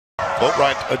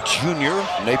Boatwright, a junior.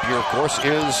 Napier, of course,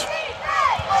 is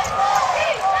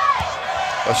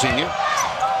a senior.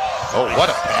 Oh, what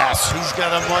a pass. He's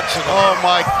got a bunch of them. Oh,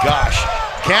 my gosh.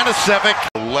 Kanasevic,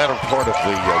 the latter part of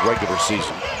the regular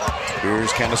season.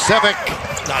 Here's Kanasevic.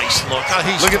 Nice look.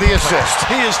 Look at the assist.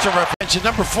 He is terrific.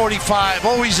 Number 45,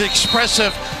 always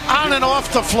expressive, on and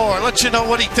off the floor. Let you know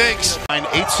what he thinks. 8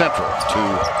 Central to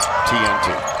TNT.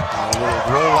 A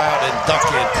little roll out and duck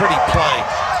in. Pretty play.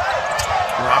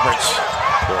 Roberts.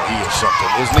 Boy, he is something,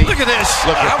 isn't he? Look at this.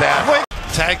 Look at that.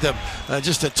 Tagged him.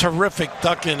 Just a terrific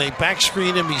duck in. They back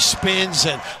screen him. He spins.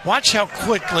 And watch how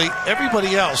quickly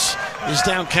everybody else is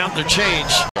down counting their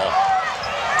change.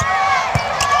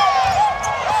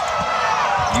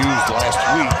 Used last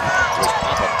week was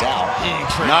pop down.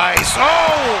 Nice.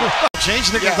 Oh!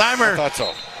 Change Nickel-Dimer. I thought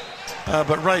so.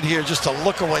 But right here, just a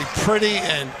look away. Pretty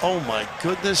and oh my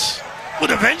goodness.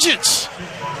 With a vengeance.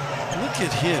 Look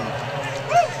at him.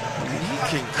 I mean, he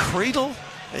can cradle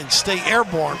and stay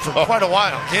airborne for quite a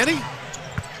while, can't he?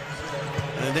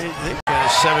 And they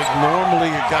Kanasevic,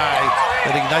 normally a guy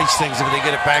that ignites things if they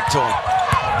get it back to him.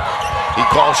 He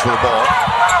calls for the ball.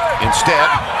 Instead,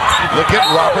 look at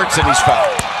Roberts and he's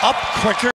fouled. Up quicker.